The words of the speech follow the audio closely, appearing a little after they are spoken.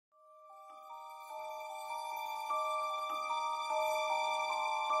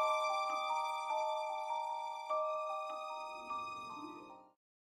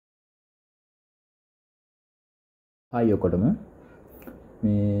හයි ඔක්කොටම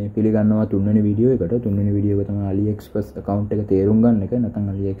මේ පිළිගන්නවා තුන්වෙනි වීඩියෝ එකට. තුන්වෙනි වීඩියෝ එක තමයි AliExpress account එක තේරුම් ගන්න එක. නැත්නම්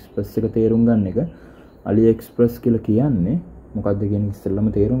AliExpress එක තේරුම් ගන්න එක. AliExpress කියලා කියන්නේ මොකක්ද කියන ඉස්සෙල්ලම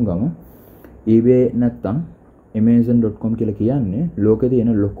තේරුම් ගමු. eBay නැත්නම් amazon.com කියලා කියන්නේ ලෝකේ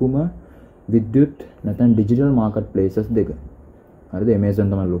තියෙන ලොකුම විද්‍යුත් නැත්නම් digital marketplaces දෙක. හරිද? Amazon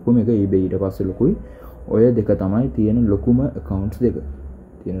තමයි ලොකුම එක, eBay ඊට පස්සේ ලොකුයි. ඔය දෙක තමයි තියෙන ලොකුම accounts දෙක.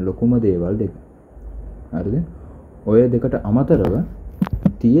 තියෙන ලොකුම දේවල් දෙක. හරිද? ඔය දෙකට අමතරව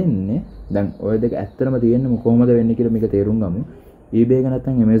තියෙන්නේ දැන් ඔය දෙක ඇත්තටම තියෙන්නේ කොහොමද වෙන්නේ කියලා මේක තේරුම් ගමු. eBay එක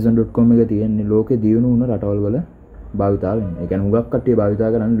නැත්නම් amazon.com එක තියෙන්නේ ලෝකේ දියුණු වුණ රටවල් වල භාවිතා වෙන්නේ. ඒ කියන්නේ හුඟක් කට්ටිය භාවිතා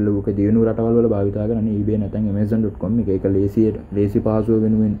කරන්නේ ලෝකේ දියුණු රටවල් වල භාවිතා කරන්නේ eBay නැත්නම් amazon.com එක. ඒක ලේසි පහසුව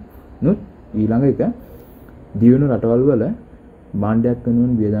වෙනුවෙන් නුත් ඊළඟ එක දියුණු රටවල් වල භාණ්ඩයක්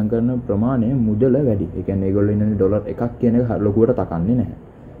වෙනුවෙන් වියදම් කරන ප්‍රමාණය මුදල වැඩි. ඒ කියන්නේ ඒගොල්ලෝ ඉන්නේ ඩොලර් එකක් කියන එක ලොකුවට තකන්නේ නැහැ.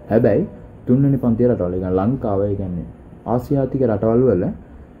 හැබැයි තුන්වෙනි පන්තිය රටවල්, ඒ කියන්නේ ලංකාව, ඒ කියන්නේ ආසියාතික රටවල් වල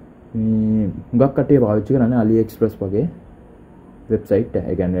මේ හුඟක් කට්ටිය පාවිච්චි කරන්නේ AliExpress වගේ වෙබ්සයිට් එක.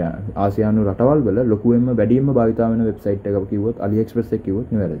 ඒ කියන්නේ ආසියානු රටවල් වල ලොකුවෙන්ම වැඩියෙන්ම භාවිතා වෙන වෙබ්සයිට් එකක් කිව්වොත් AliExpress එක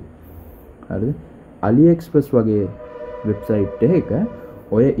කිව්වොත් නෙවෙයි. හරිද? AliExpress වගේ වෙබ්සයිට් එක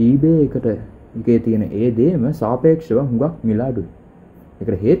ඔය eBay එකට එකේ තියෙන ඒ දේම සාපේක්ෂව හුඟක් මිල අඩුයි.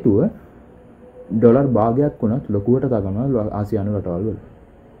 ඒකට හේතුව ඩොලර් භාගයක් වුණත් ලොකුවට තකනවා ආසියානු රටවල් වල.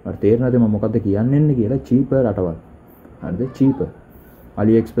 මට තේරෙනවද මම මොකද්ද කියන්නේ කියලා? cheaper රටවල්. හරිද? cheaper.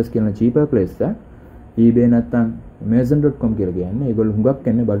 AliExpress කියන cheaper place එක eBay නැත්නම් amazon.com කියලා කියන්නේ ඒගොල්ලෝ හුඟක්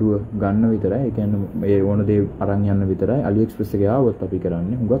කියන්නේ බඩුව ගන්න විතරයි. ඒ කියන්නේ මේ ඕන දේ අරන් යන්න විතරයි. AliExpress එකේ ආවොත් අපි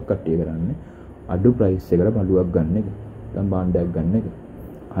කරන්නේ හුඟක් කට්ටිය කරන්නේ අඩු price එකකට බඩුවක් ගන්න එක. නැත්නම් භාණ්ඩයක් ගන්න එක.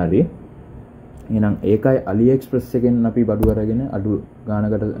 හරි. එහෙනම් ඒකයි AliExpress එකෙන් අපි බඩුව අරගෙන අඩු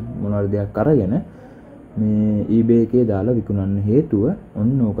ගානකට මොනවාරි දෙයක් අරගෙන මේ eBay එකේ දාලා විකුණන්න හේතුව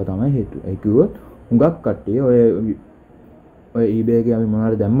ඔන්න ඕක තමයි හේතුව. ඒ කිව්වොත් හුඟක් කට්ටිය ඔය eBay එකේ අපි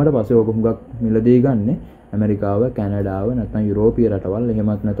මොනවාරි දැම්මට පස්සේ ඕක හුඟක් මිලදී ගන්න ඇමරිකාව, කැනඩාව නැත්නම් යුරෝපීය රටවල්,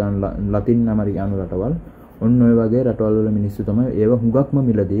 එහෙමත් නැත්නම් ලතින් ඇමරිකානු රටවල්, ඔන්න ඔය වගේ රටවල් වල මිනිස්සු තමයි ඒව හුඟක්ම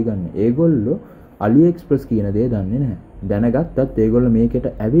මිලදී ගන්න. ඒගොල්ලෝ AliExpress කියන දේ දන්නේ නැහැ. දැනගත්තත් ඒගොල්ලෝ මේකට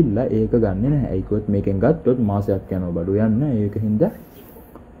ඇවිල්ලා ඒක ගන්නෙ නැහැ. ඒකවත් මේකෙන් ගත්තොත් මාසයක් යනවා බඩු යන්න. ඒකින්ද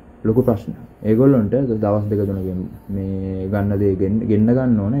ලොකු ප්‍රශ්න. ඒගොල්ලන්ට දවස් දෙක තුනකින් මේ ගන්න දේ ගෙන්න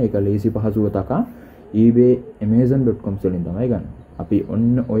ගන්න ඕන. ඒක ලේසි පහසුව තකා eBay amazon.com වලින් තමයි ගන්න. අපි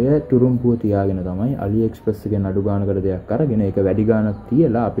ඔන්න ඔය තුරුම්පුව තියාගෙන තමයි AliExpress එකෙන් අඩු ගානකට දෙයක් අරගෙන ඒක වැඩි ගානක්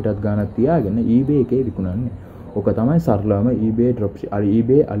තියලා අපිටත් ගානක් තියාගෙන eBay එකේ විකුණන්නේ. ඕක තමයි සරලවම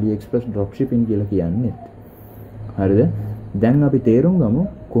eBay AliExpress Dropshipping කියලා කියන්නේ. හරිද? දැන් අපි තේරුම් ගමු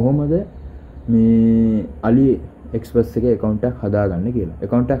කොහොමද මේ AliExpress එකේ account එකක් හදාගන්නේ කියලා.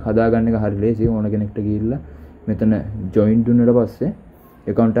 account එකක් හදාගන්න එක හරි ලේසියි. ඕන කෙනෙක්ට ගිහිල්ලා මෙතන join දුන්නාට පස්සේ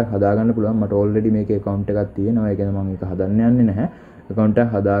account එකක් හදාගන්න පුළුවන්. මට already මේකේ account එකක් තියෙනවා. ඒ කියන්නේ මම ඒක හදන්න යන්නේ නැහැ. account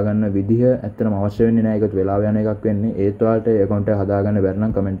එකක් හදාගන්න විදිහ ඇත්තටම අවශ්‍ය වෙන්නේ නැහැ. ඒකත් වෙලාව යන එකක් වෙන්නේ. ඒත් ඔයාලට account එක හදාගන්න බැරි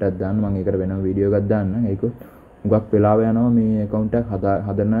නම් comment එකක් දාන්න. මම ඒකට වෙනම වීඩියෝ එකක් දාන්නම්. ඒක හුඟක් වෙලාව යනවා මේ account එකක්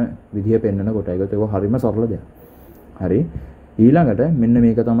හදන විදිහ පෙන්නනකොට. ඒකත් ඒක හරිම සරල දෙයක්. හරි. ඊළඟට මෙන්න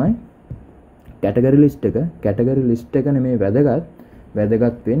මේක තමයි category list එක. category list එක නෙමේ වැදගත්.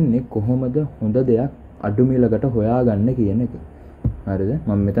 වැදගත් වෙන්නේ කොහොමද හොඳ දෙයක් අඩු මිලකට හොයාගන්නේ කියන එක. හරිද?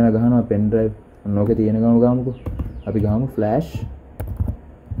 මම මෙතන ගහනවා pen drive. ඔන්නෝකේ තියෙන ගාමුකෝ. අපි ගහමු flash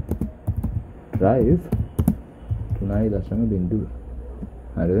drive 3.0.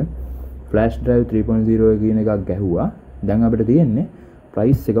 හරිද? flash drive 3.0 කියන එකක් ගැහුවා. දැන් අපිට තියෙන්නේ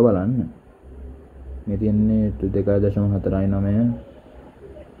price එක බලන්න. මේ තියෙන්නේ 2.49.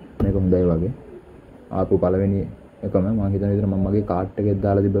 මේක හොඳයි වගේ. ආපු පළවෙනි එකම මම හිතන විදිහට මම මගේ කාට් එකේ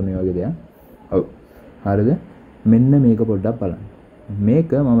දාලා තිබ්බ මේ වගේ දෙයක්. ඔව්. හරිද? මෙන්න මේක පොඩ්ඩක් බලන්න.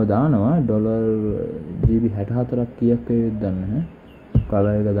 මේක මම දානවා $GB 64ක් කීයක් වේද දන්නේ නැහැ.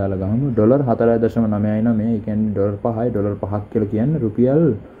 කලර් එක දාලා ගහමු. $4.99. ඒ කියන්නේ $5යි. $5ක් කියලා කියන්නේ රුපියල්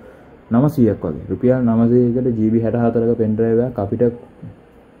 900ක් වගේ. රුපියල් 900කට GB 64ක pen drive එකක් අපිට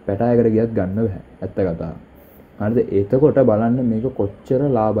පැටයකට ගියත් ගන්න බෑ. ඇත්ත කතාව. හරිද? එතකොට බලන්න මේක කොච්චර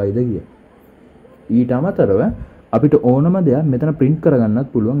ලාභයිද කියලා. ඊට අමතරව අපිට ඕනම දෙයක් මෙතන print කරගන්නත්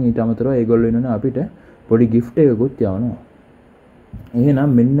පුළුවන්. ඊට අමතරව ඒගොල්ලෝ ඉන්නනේ අපිට පොඩි gift එකකුත් යවනවා. එහෙනම්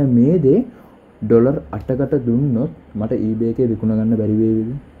මෙන්න මේ දේ $8කට දුන්නොත් මට eBay එකේ විකුණ ගන්න බැරි වේවිද?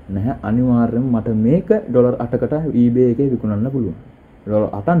 නැහැ. අනිවාර්යයෙන්ම මට මේක $8කට eBay එකේ විකුණන්න පුළුවන්.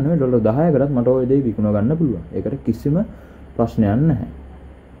 $8 නෙවෙයි $10කටත් මට ওই දේ විකුණ ගන්න පුළුවන්. ඒකට කිසිම ප්‍රශ්නයක් නැහැ.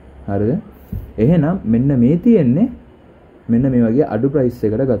 හරිද? එහෙනම් මෙන්න මේ තියෙන්නේ මෙන්න මේ වගේ අඩු price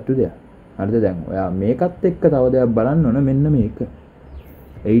එකකට ගත්ත දෙයක්. හරිද? දැන් ඔයා මේකත් එක්ක තව දෙයක් බලන්න ඕන. මෙන්න මේක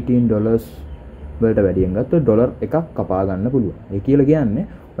 $18 වලට වැඩියෙන් ගත්තොත් $1 කපා ගන්න පුළුවන්. ඒ කියලා කියන්නේ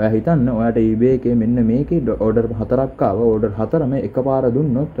ඔයා හිතන්න ඔයාට eBay එකේ මෙන්න මේකේ order 4ක් ආවා. order 4ම එකපාර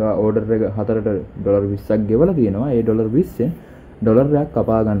දුන්නොත් order එක 4ට $20ක් ගෙවලා තියෙනවා. ඒ $20 ඩොලරයක්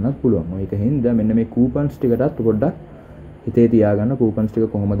කපා ගන්නත් පුළුවන්. ඒක හින්දා මෙන්න මේ coupons ටිකටත් පොඩ්ඩක් හිතේ තියාගන්න coupons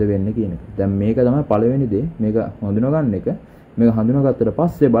ටික කොහොමද වෙන්නේ කියන එක. දැන් මේක තමයි පළවෙනි දේ. මේක හඳුනා ගන්න එක. මේක හඳුනාගත්තට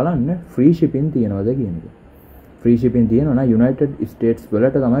පස්සේ බලන්න free shipping තියනවද කියන එක. free shipping තියෙනවා නම් United States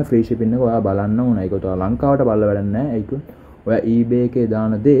වලට තමයි free shipping එක ඔයා බලන්න ඕන. ඒක උතව ලංකාවට බලලා වැඩක් නැහැ. ඒක ඔයා eBay එකේ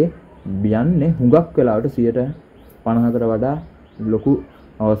දාන දේ යන්නේ හුඟක් වෙලාවට 50%කට වඩා ලොකු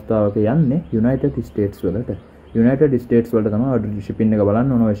අවස්ථාවක යන්නේ United States වලට. United States වලට තමයි shipping එක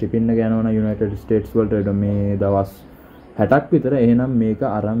බලන්න ඕන. ඔය shipping එක යනවා නම් United States වලට මේ දවස් 60ක් විතර. එහෙනම් මේක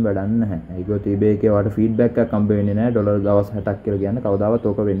අරන් වැඩක් නැහැ. ඒකත් eBay එකේ වට feedback එකක් හම්බ වෙන්නේ නැහැ. ඩොලර් දවස් 60ක් කියලා කියන්නේ කවදාවත්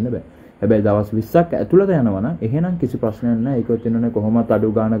ඕක වෙන්න බෑ. හැබැයි දවස් 20ක් ඇතුළත යනවා නම් එහෙනම් කිසි ප්‍රශ්නයක් නැහැ. ඒකත් වෙනනේ කොහොමත්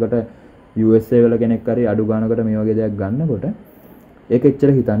අඩු ගානකට USA වල කෙනෙක් හරි අඩු ගානකට මේ වගේ දෙයක් ගන්නකොට ඒක එච්චර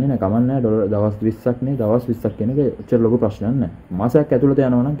හිතන්නේ නැහැ. කමක් නැහැ. ඩොලර් දවස් 20ක් නේ. දවස් 20ක් කියන එක එච්චර ලොකු ප්‍රශ්නයක් නැහැ. මාසයක් ඇතුළත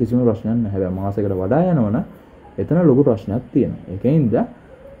යනවා නම් කිසිම ප්‍රශ්නයක් නැහැ. හැබැයි මාසයකට වඩා යනවා නම් එතන ලොකු ප්‍රශ්නයක් තියෙනවා. ඒකෙන්ද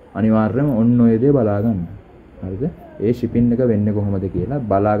අනිවාර්යයෙන්ම ඔන්න ඔය දේ බලා ගන්න. හරිද? ඒ shipping එක වෙන්නේ කොහොමද කියලා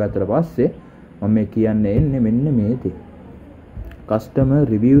බලාගත්තට පස්සේ මම මේ කියන්නේ එන්නේ මෙන්න මේ දේ. customer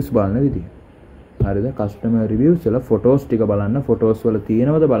reviews බලන විදිය. හරිද? customer reviews වල photos ටික බලන්න. photos වල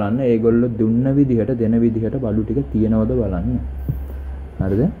තියෙනවද බලන්න. ඒගොල්ලෝ දුන්න විදිහට දෙන විදිහට බඩු ටික තියෙනවද බලන්න.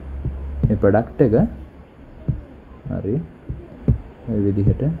 හරිද? මේ product එක හරි. මේ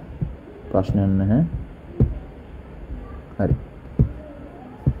විදිහට ප්‍රශ්නයක් නැහැ. හරි.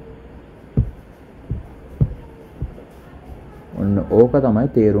 ඔන්න ඕක තමයි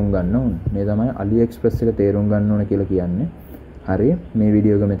තේරුම් ගන්න ඕනේ. මේ තමයි AliExpress එක තේරුම් ගන්න ඕනේ කියලා කියන්නේ. හරි. මේ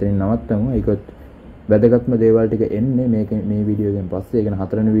වීඩියෝ එක මෙතනින් නවත්තමු. ඒකත් වැදගත්ම දේවල් ටික එන්නේ මේ වීඩියෝ එකෙන් පස්සේ. ඒ කියන්නේ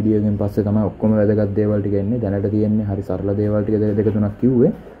හතරවෙනි වීඩියෝ එකෙන් පස්සේ තමයි ඔක්කොම වැදගත් දේවල් ටික එන්නේ. දැනට තියෙන්නේ හරි සරල දේවල් ටික දෙක තුනක්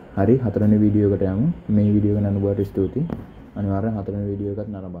කිව්වේ. හරි. හතරවෙනි වීඩියෝ එකට යමු. මේ වීඩියෝ එක නනුබට ස්තුතියි. අනිවාර්යෙන් හතරවෙනි වීඩියෝ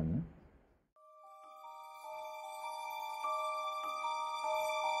එකත් නරඹන්න.